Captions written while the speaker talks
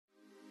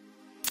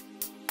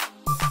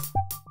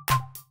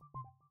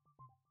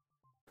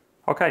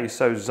Okay,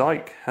 so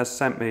Zike has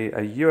sent me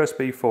a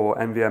USB 4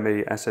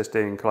 NVMe SSD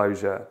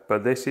enclosure,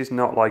 but this is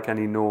not like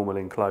any normal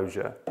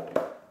enclosure.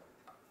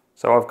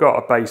 So I've got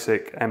a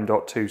basic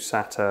M.2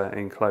 SATA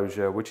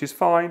enclosure, which is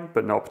fine,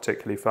 but not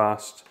particularly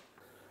fast.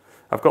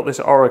 I've got this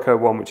Oracle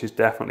one, which is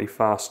definitely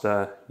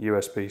faster,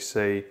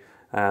 USB-C,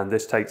 and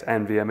this takes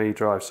NVMe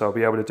drive, so I'll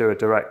be able to do a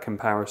direct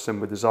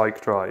comparison with the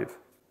Zike drive.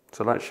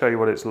 So let's show you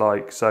what it's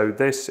like. So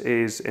this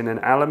is in an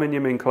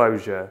aluminium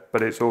enclosure,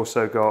 but it's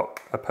also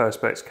got a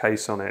Perspex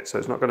case on it, so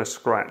it's not going to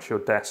scratch your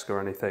desk or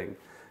anything.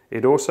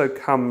 It also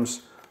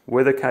comes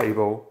with a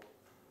cable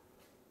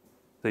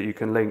that you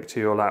can link to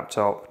your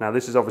laptop. Now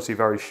this is obviously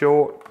very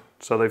short,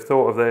 so they've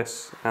thought of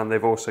this, and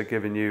they've also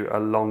given you a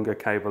longer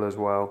cable as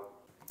well.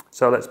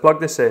 So let's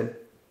plug this in.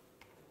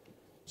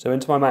 So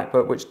into my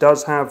MacBook, which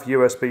does have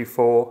USB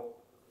 4.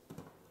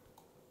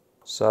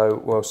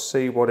 So we'll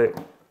see what it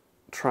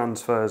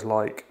transfers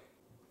like.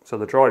 So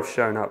the drive's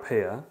shown up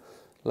here.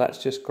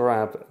 Let's just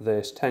grab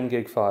this 10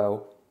 gig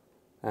file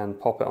and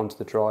pop it onto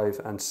the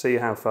drive and see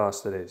how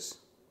fast it is.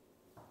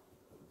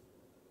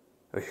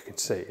 Oh, you can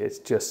see it's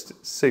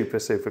just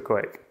super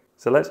quick.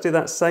 So let's do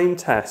that same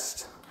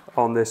test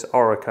on this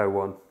Oracle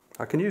one.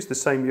 I can use the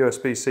same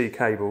USB-C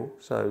cable,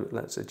 so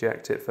let's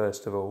eject it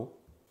first of all.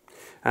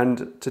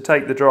 And to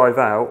take the drive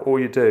out, all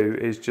you do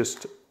is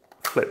just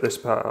flip this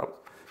part up.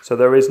 So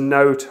there is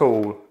no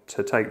tool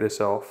to take this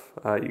off.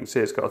 You can see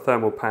it's got a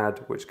thermal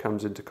pad which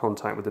comes into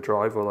contact with the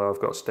drive, although I've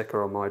got a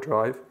sticker on my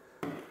drive.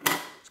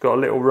 It's got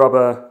a little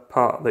rubber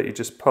part that you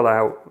just pull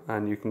out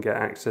and you can get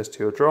access to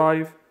your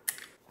drive.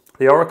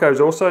 The Oracle is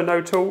also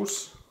no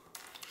tools,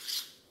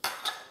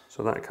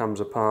 so that comes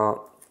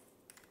apart.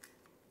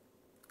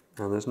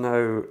 And there's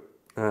no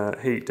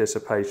heat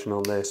dissipation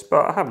on this,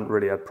 but I haven't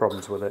really had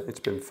problems with it.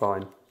 It's been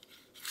fine.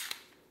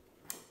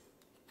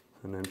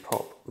 And then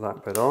pop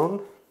that bit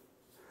on.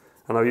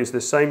 And I'll use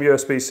the same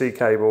USB-C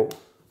cable.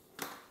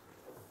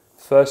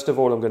 First of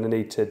all, I'm going to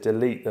need to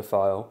delete the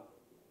file.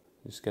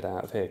 Just get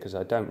out of here because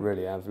I don't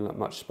really have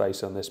much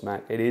space on this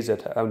Mac. It is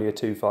only a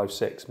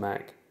 256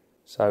 Mac,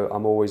 so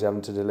I'm always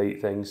having to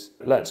delete things.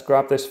 Let's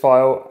grab this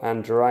file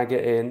and drag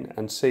it in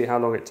and see how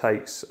long it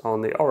takes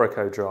on the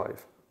Oracle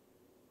drive.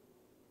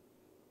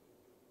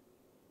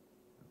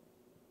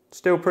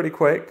 Still pretty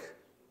quick,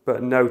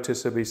 but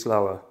noticeably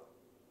slower.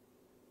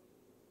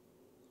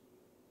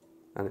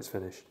 And it's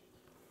finished.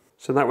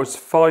 So that was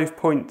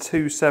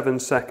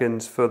 5.27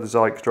 seconds for the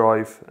Zike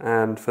drive,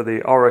 and for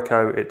the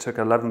Oracle it took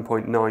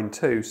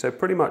 11.92, so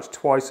pretty much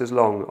twice as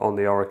long on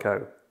the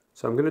Oracle.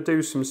 So I'm going to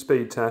do some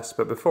speed tests,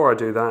 but before I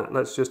do that,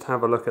 let's just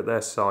have a look at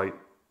their site.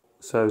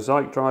 So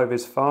Zikedrive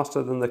is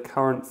faster than the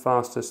current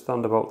fastest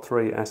Thunderbolt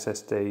 3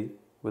 SSD,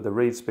 with a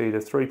read speed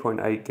of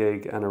 3.8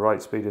 gig and a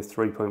write speed of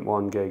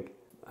 3.1 gig.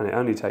 And it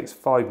only takes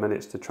 5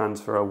 minutes to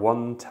transfer a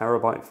 1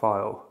 terabyte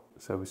file.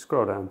 So we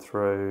scroll down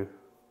through.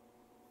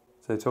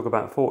 So they talk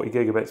about 40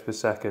 gigabits per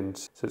second.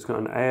 So it's got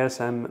an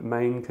ASM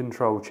main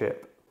control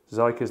chip.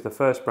 Zike is the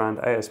first brand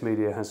AS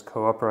Media has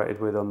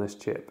cooperated with on this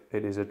chip.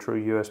 It is a true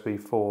USB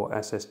 4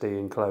 SSD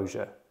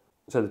enclosure.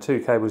 So the two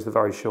cables, the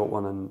very short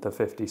one and the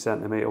 50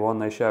 centimeter one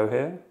they show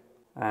here.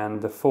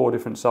 And the 4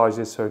 different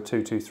sizes, so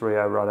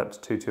 2230 right up to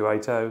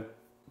 2280.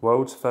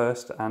 World's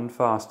first and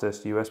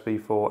fastest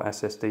USB 4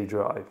 SSD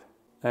drive.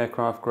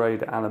 Aircraft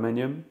grade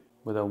aluminium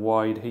with a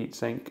wide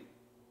heatsink.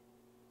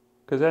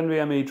 Because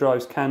NVMe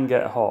drives can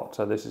get hot,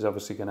 so this is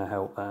obviously going to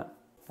help that.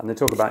 And they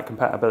talk about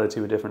compatibility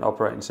with different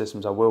operating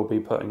systems. I will be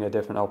putting a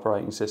different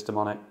operating system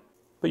on it.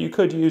 But you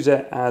could use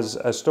it as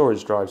a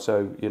storage drive,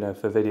 so you know,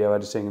 for video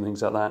editing and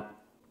things like that.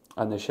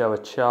 And they show a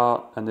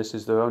chart, and this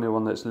is the only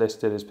one that's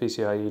listed as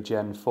PCIe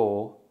Gen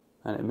 4,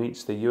 and it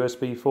meets the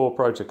USB 4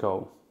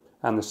 protocol.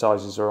 And the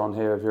sizes are on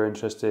here if you're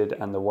interested,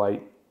 and the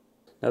weight.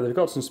 Now they've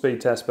got some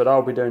speed tests, but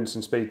I'll be doing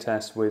some speed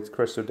tests with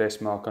Crystal Disk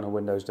Mark on a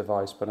Windows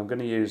device, but I'm going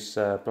to use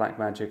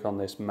Blackmagic on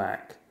this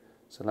Mac.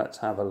 So let's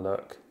have a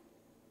look.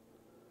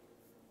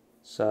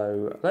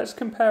 So let's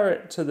compare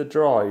it to the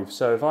drive.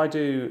 So if I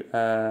do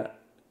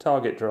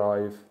target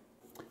drive,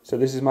 so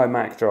this is my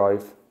Mac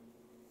drive.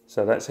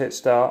 So let's hit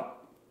start.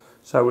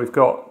 So we've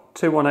got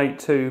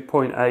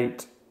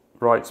 2182.8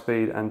 write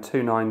speed and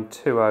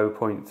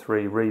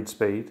 2920.3 read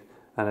speed.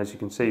 And as you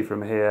can see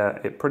from here,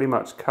 it pretty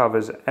much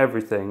covers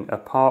everything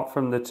apart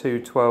from the two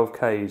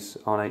 12Ks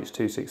on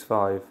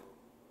H.265.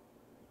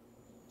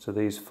 So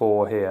these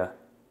 4 here,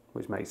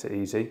 which makes it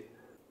easy.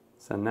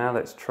 So now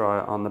let's try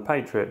it on the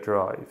Patriot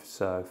drive.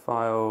 So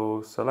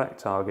File, select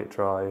Target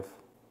Drive,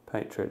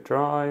 Patriot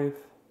Drive,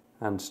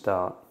 and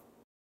Start.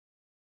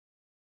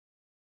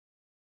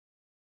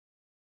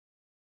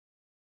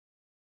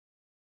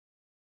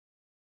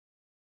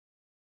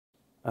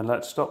 And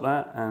let's stop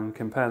that and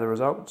compare the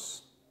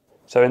results.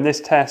 So in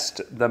this test,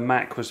 the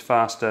Mac was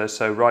faster,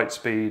 so write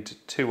speed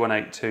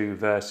 2182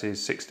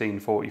 versus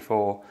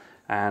 1644,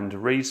 and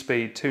read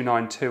speed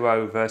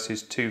 2920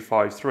 versus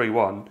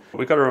 2531.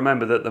 We've got to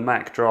remember that the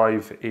Mac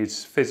drive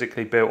is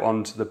physically built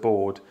onto the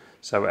board,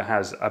 so it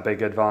has a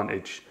big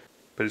advantage.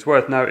 But it's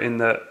worth noting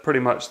that pretty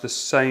much the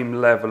same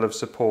level of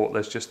support,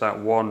 there's just that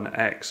one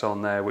X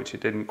on there which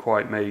it didn't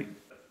quite meet.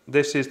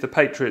 This is the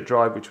Patriot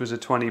drive, which was a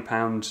 £20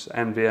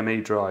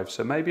 NVMe drive.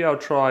 So maybe I'll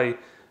try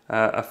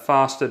a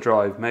faster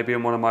drive, maybe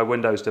on one of my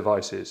Windows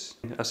devices.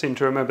 I seem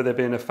to remember there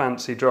being a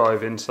fancy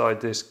drive inside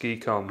this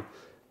Geekom.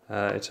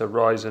 It's a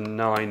Ryzen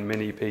 9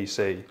 mini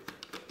PC.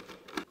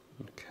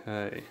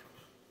 Okay.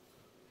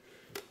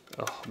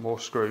 Oh, more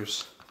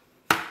screws.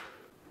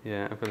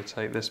 Yeah, I'm going to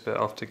take this bit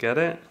off to get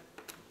it.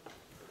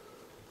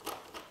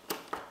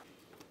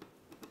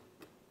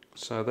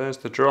 So there's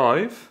the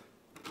drive.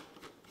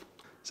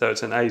 So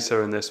it's an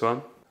Acer in this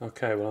one.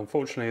 Okay, well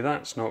unfortunately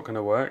that's not going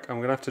to work. I'm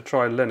going to have to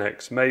try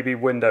Linux. Maybe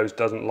Windows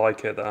doesn't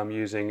like it that I'm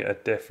using a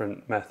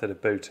different method of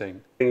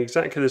booting.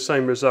 Exactly the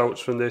same results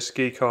from this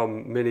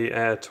Geekom Mini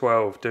Air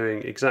 12,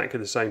 doing exactly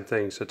the same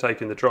thing. So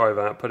taking the drive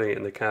out, putting it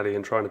in the caddy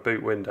and trying to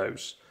boot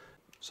Windows.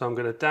 So I'm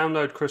going to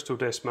download Crystal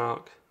Disk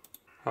Mark.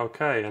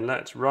 Okay, and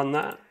let's run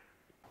that.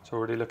 It's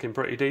already looking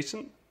pretty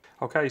decent.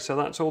 Okay, so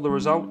that's all the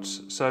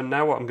results. So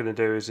now what I'm going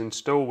to do is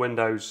install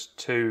Windows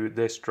to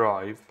this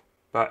drive,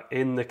 but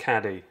in the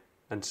caddy,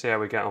 and see how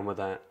we get on with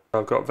that.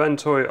 I've got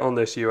Ventoy on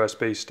this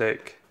USB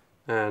stick,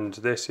 and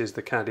this is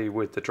the caddy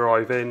with the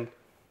drive in.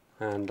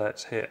 And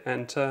let's hit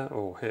enter,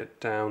 or hit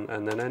down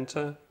and then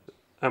enter.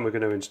 And we're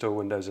going to install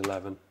Windows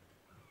 11.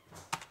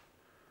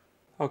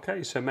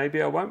 Okay, so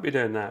maybe I won't be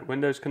doing that.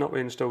 Windows cannot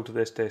be installed to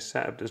this disk.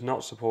 Setup does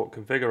not support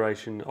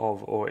configuration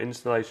of or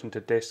installation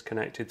to disk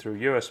connected through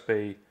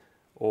USB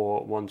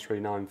or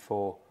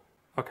 1394.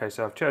 Okay,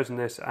 so I've chosen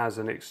this as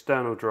an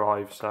external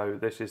drive, so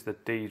this is the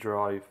D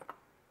drive.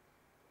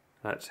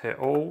 Let's hit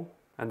all,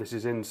 and this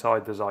is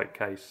inside the Zike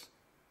case.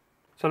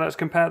 So let's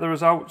compare the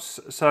results.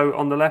 So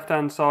on the left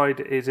hand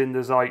side is in the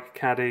Zike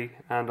caddy,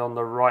 and on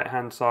the right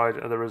hand side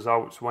are the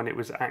results when it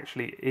was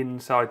actually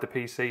inside the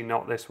PC,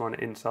 not this one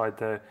inside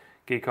the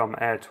Geekom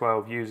Air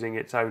 12 using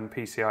its own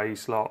PCIe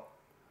slot.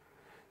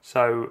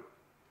 So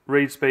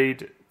read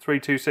speed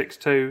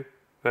 3262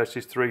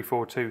 versus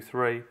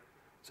 3423,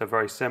 so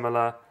very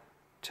similar.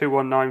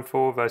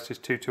 2194 versus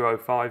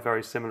 2205,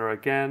 very similar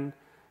again.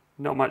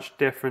 Not much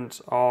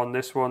difference on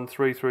this one,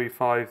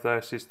 335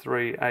 versus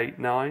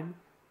 389.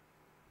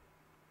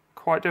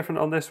 Quite different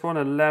on this one,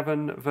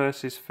 11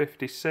 versus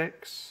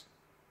 56.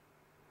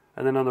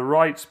 And then on the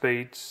write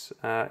speeds,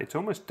 it's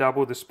almost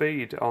double the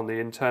speed on the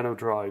internal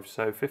drive.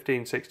 So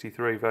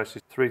 1563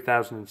 versus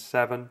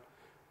 3007,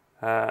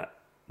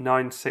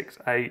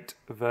 968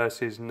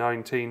 versus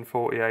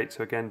 1948.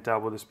 So again,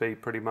 double the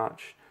speed pretty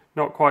much.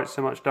 Not quite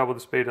so much double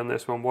the speed on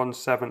this one,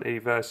 170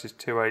 versus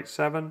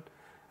 287.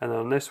 And then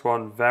on this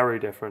one, very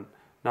different,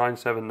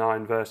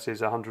 979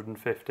 versus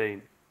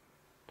 115.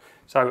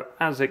 So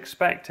as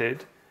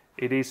expected,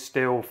 it is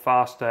still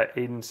faster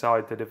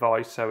inside the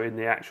device, so in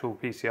the actual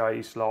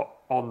PCIe slot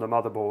on the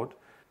motherboard.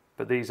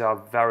 But these are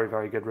very,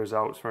 very good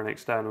results for an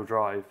external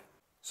drive.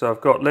 So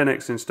I've got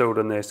Linux installed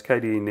on this,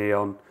 KDE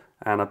Neon,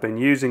 and I've been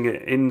using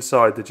it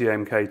inside the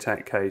GMK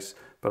Tech case,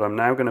 but I'm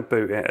now going to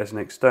boot it as an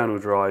external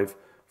drive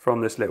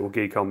from this little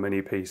Geekom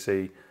mini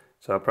PC.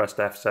 So I pressed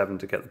F7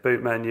 to get the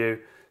boot menu.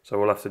 So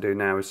all I have to do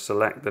now is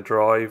select the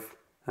drive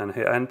and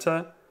hit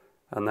enter,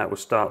 and that will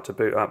start to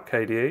boot up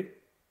KDE.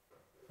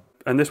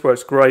 And this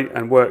works great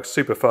and works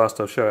super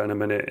fast. I'll show it in a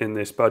minute in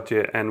this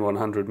budget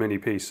N100 mini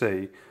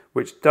PC,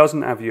 which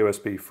doesn't have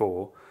USB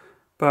 4.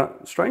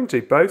 But strangely,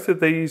 both of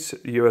these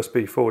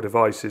USB 4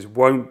 devices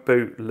won't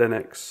boot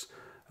Linux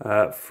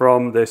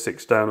from this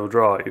external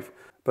drive.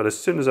 But as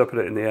soon as I put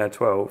it in the Air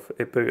 12,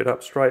 it booted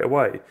up straight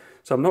away.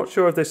 So I'm not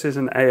sure if this is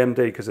an AMD,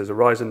 because there's a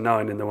Ryzen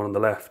 9 in the one on the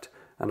left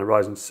and a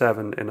Ryzen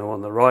 7 in the one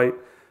on the right.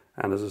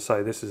 And as I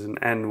say, this is an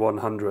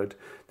N100.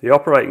 The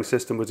operating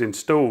system was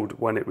installed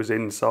when it was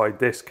inside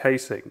this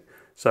casing,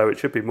 so it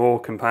should be more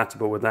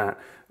compatible with that.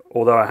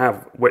 Although I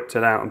have whipped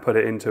it out and put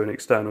it into an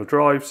external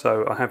drive,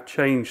 so I have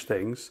changed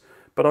things.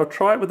 But I'll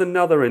try it with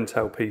another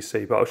Intel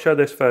PC, but I'll show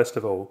this first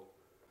of all.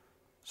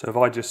 So if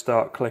I just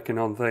start clicking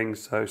on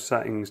things, so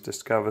settings,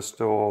 Discover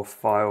Store,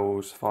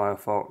 Files,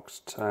 Firefox,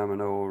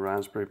 Terminal,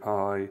 Raspberry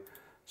Pi,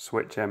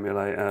 Switch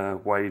Emulator,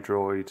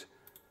 Waydroid,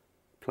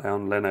 Play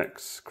on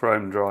Linux,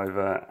 Chrome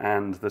driver,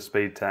 and the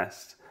speed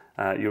test,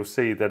 you'll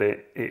see that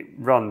it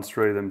runs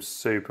through them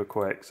super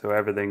quick. So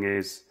everything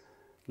is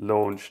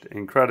launched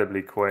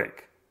incredibly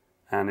quick,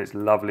 and it's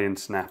lovely and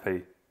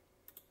snappy.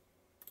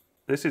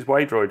 This is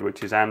Waydroid,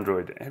 which is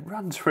Android. It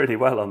runs really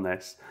well on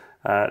this.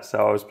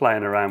 So I was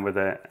playing around with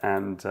it,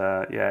 and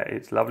yeah,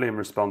 it's lovely and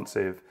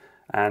responsive.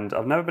 And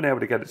I've never been able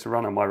to get it to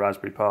run on my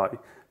Raspberry Pi,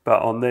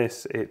 but on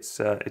this, it's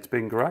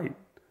been great.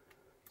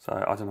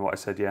 So I don't know what I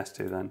said yes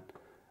to then.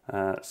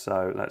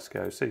 So let's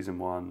go season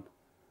 1,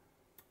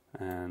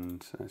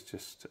 and let's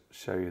just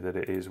show you that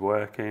it is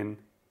working.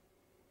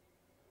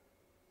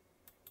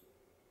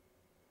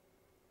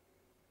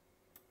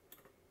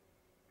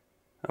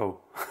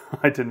 Oh,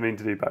 I didn't mean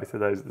to do both of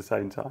those at the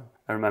same time.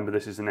 And remember,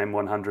 this is an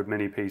M100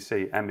 mini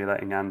PC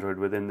emulating Android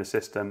within the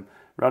system,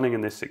 running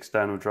in this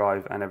external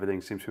drive, and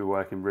everything seems to be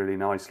working really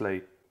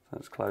nicely. So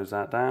let's close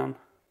that down.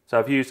 So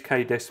I've used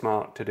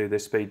KDiskMark to do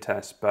this speed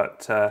test,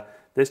 but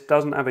this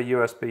doesn't have a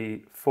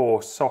USB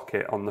 4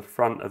 socket on the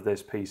front of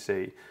this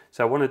PC.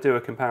 So I want to do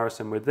a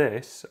comparison with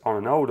this on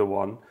an older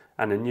one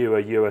and a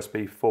newer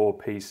USB 4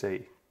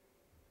 PC.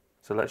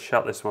 So let's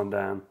shut this one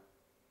down.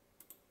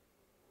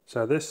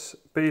 So this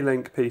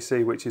B-Link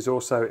PC, which is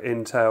also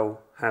Intel,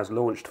 has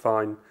launched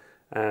fine,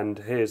 and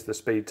here's the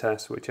speed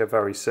tests, which are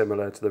very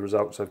similar to the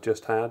results I've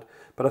just had.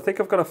 But I think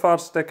I've got a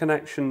faster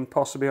connection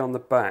possibly on the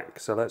back,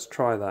 so let's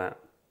try that.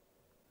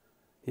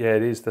 Yeah,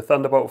 it is. The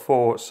Thunderbolt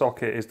 4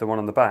 socket is the one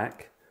on the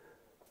back,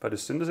 but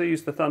as soon as I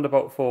use the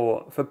Thunderbolt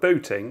 4 for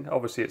booting,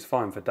 obviously it's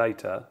fine for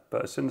data,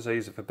 but as soon as I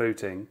use it for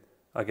booting,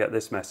 I get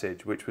this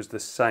message, which was the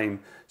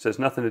same. So it's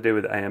nothing to do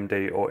with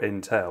AMD or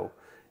Intel.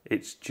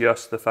 It's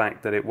just the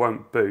fact that it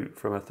won't boot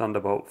from a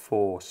Thunderbolt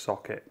 4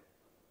 socket.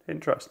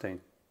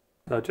 Interesting.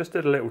 So I just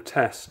did a little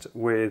test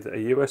with a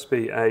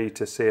USB A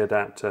to C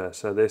adapter.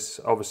 So this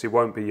obviously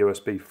won't be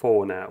USB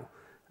 4 now.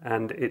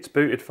 And it's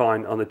booted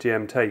fine on the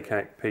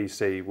GM-Tech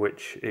PC,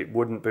 which it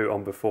wouldn't boot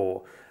on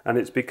before. And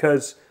it's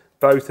because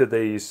both of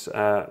these,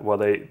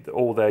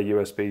 all their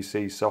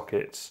USB-C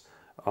sockets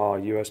are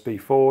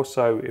USB 4,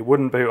 so it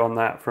wouldn't boot on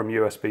that from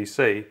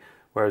USB-C,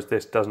 whereas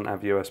this doesn't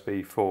have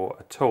USB 4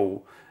 at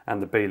all.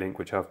 And the B-Link,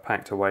 which I've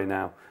packed away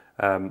now,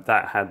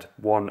 that had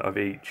one of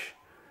each.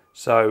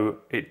 So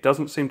it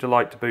doesn't seem to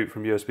like to boot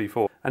from USB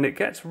 4. And it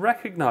gets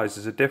recognised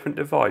as a different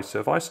device.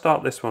 So if I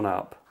start this one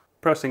up,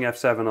 pressing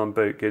F7 on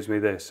boot gives me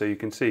this. So you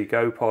can see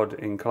GoPod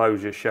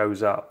enclosure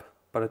shows up.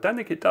 But I don't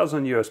think it does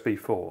on USB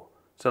 4.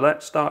 So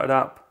let's start it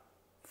up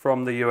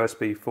from the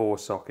USB 4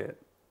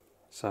 socket.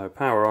 So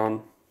power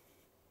on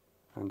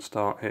and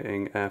start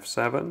hitting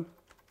F7.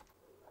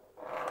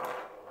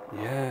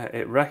 Yeah,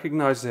 it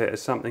recognises it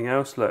as something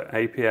else. Look,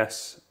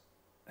 APS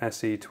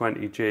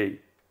SE20G.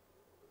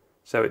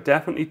 So it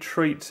definitely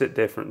treats it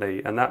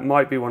differently, and that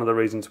might be one of the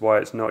reasons why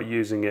it's not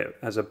using it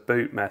as a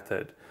boot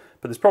method.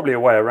 But there's probably a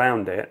way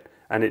around it,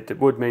 and it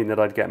would mean that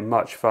I'd get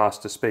much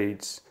faster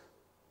speeds.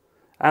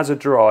 As a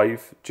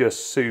drive,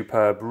 just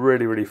superb,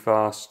 really, really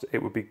fast.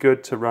 It would be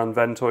good to run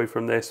Ventoy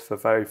from this for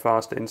very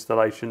fast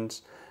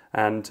installations,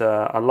 and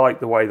I like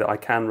the way that I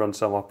can run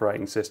some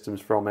operating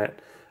systems from it.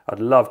 I'd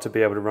love to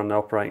be able to run an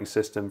operating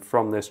system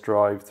from this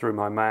drive through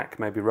my Mac,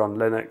 maybe run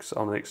Linux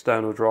on an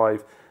external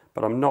drive,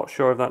 but I'm not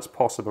sure if that's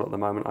possible at the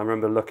moment. I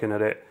remember looking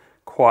at it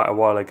quite a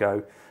while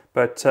ago.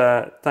 But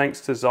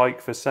thanks to Zike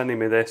for sending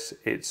me this.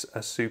 It's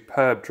a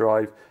superb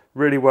drive,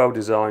 really well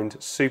designed,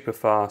 super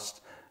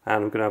fast, and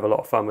I'm going to have a lot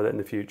of fun with it in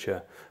the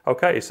future.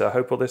 Okay, so I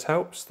hope all this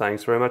helps.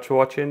 Thanks very much for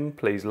watching.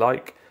 Please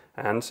like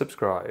and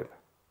subscribe.